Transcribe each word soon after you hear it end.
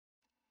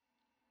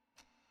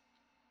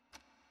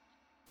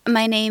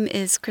My name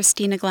is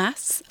Christina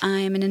Glass.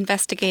 I'm an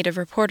investigative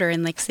reporter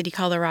in Lake City,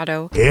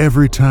 Colorado.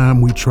 Every time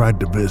we tried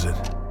to visit,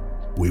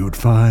 we would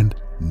find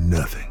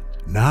nothing.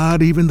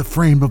 Not even the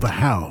frame of a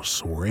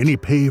house or any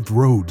paved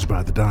roads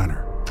by the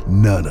diner.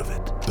 None of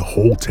it. The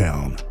whole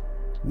town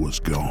was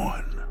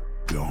gone.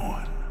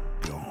 Gone.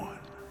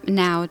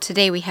 Now,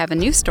 today we have a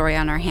new story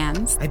on our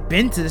hands. I've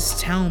been to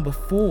this town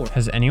before.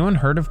 Has anyone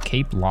heard of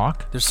Cape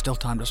Lock? There's still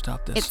time to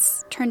stop this.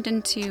 It's turned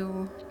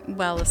into,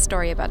 well, a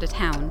story about a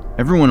town.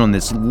 Everyone on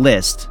this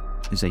list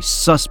is a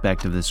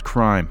suspect of this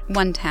crime.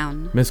 One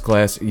town. Miss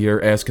Glass,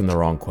 you're asking the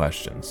wrong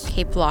questions.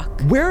 Cape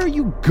Lock. Where are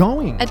you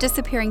going? A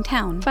disappearing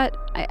town. But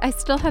I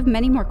still have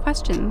many more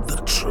questions.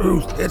 The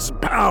truth, it's a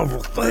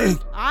powerful thing.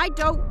 I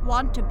don't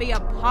want to be a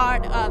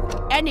part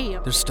of any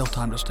of There's still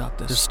time to stop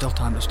this. There's still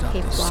time to stop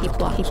this. Cape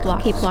Lock. Cape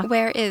Lock. Cape Lock.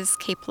 Where is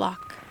Cape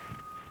Lock?